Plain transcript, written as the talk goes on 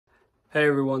Hey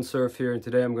everyone, Surf here, and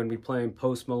today I'm going to be playing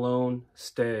Post Malone,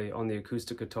 Stay on the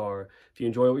acoustic guitar. If you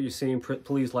enjoy what you're seeing,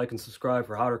 please like and subscribe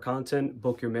for hotter content.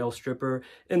 Book your male stripper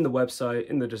in the website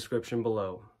in the description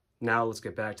below. Now let's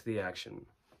get back to the action.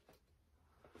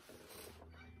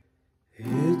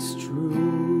 It's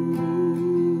true,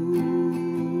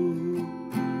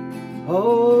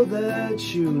 all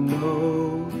that you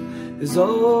know is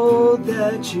all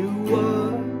that you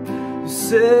are. You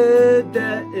said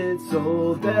that it's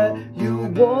all that you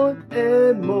want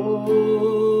and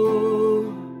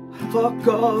more. Fuck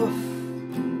off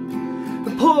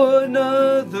and pour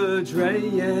another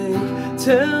drink.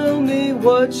 Tell me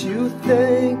what you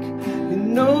think. You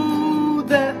know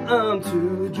that I'm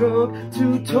too drunk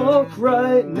to talk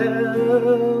right now.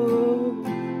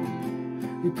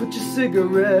 You put your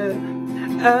cigarette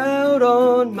out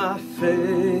on my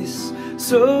face,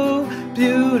 so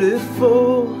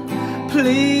beautiful.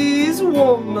 Please,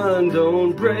 woman,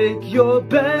 don't break your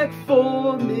back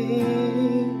for me.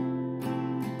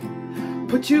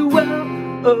 Put you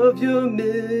out of your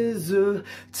misery.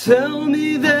 Tell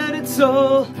me that it's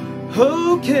all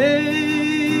okay.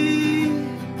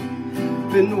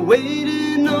 Been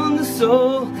waiting on this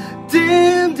all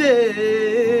damn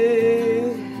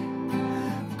day.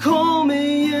 Call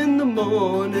me in the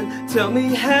morning. Tell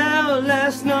me how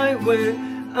last night went.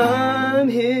 I'm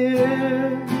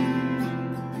here.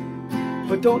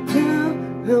 But don't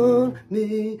count on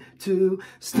me to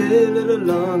stay a little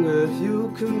longer. If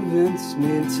you convince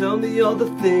me and tell me all the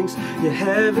things you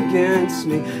have against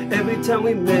me. Every time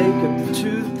we make up, the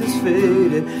truth is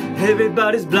fading.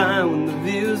 Everybody's blind when the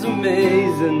view's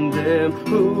amazing. Damn,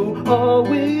 who are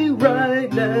we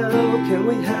right now? Can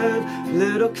we have a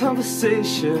little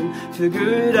conversation? Figure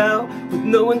it out with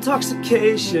no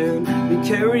intoxication. We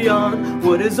carry on,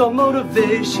 what is our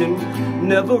motivation?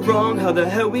 Never wrong, how the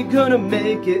hell we gonna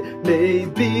make it?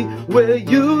 Maybe we're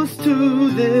used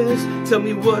to this. Tell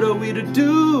me, what are we to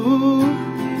do?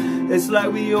 It's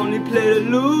like we only play to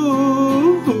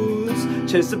lose.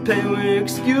 Chase the pain with an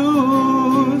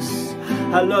excuse.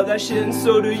 I love that shit and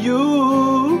so do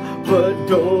you. But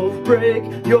don't break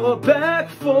your back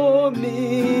for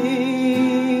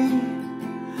me.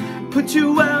 Put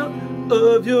you out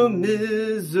of your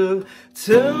misery.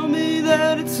 Tell me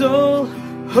that it's all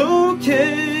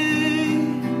okay.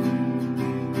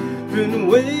 Been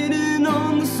waiting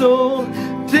on this all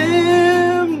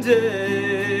damn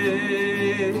day.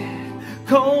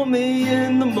 Call me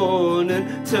in the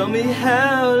morning. Tell me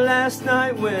how last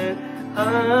night went.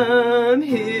 I'm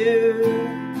here.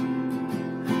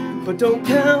 But don't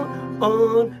count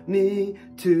on me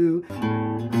to.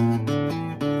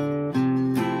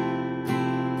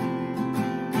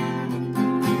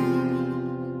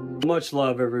 Much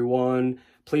love, everyone.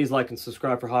 Please like and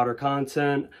subscribe for hotter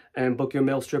content, and book your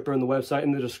male stripper in the website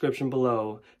in the description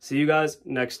below. See you guys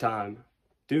next time.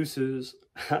 Deuces.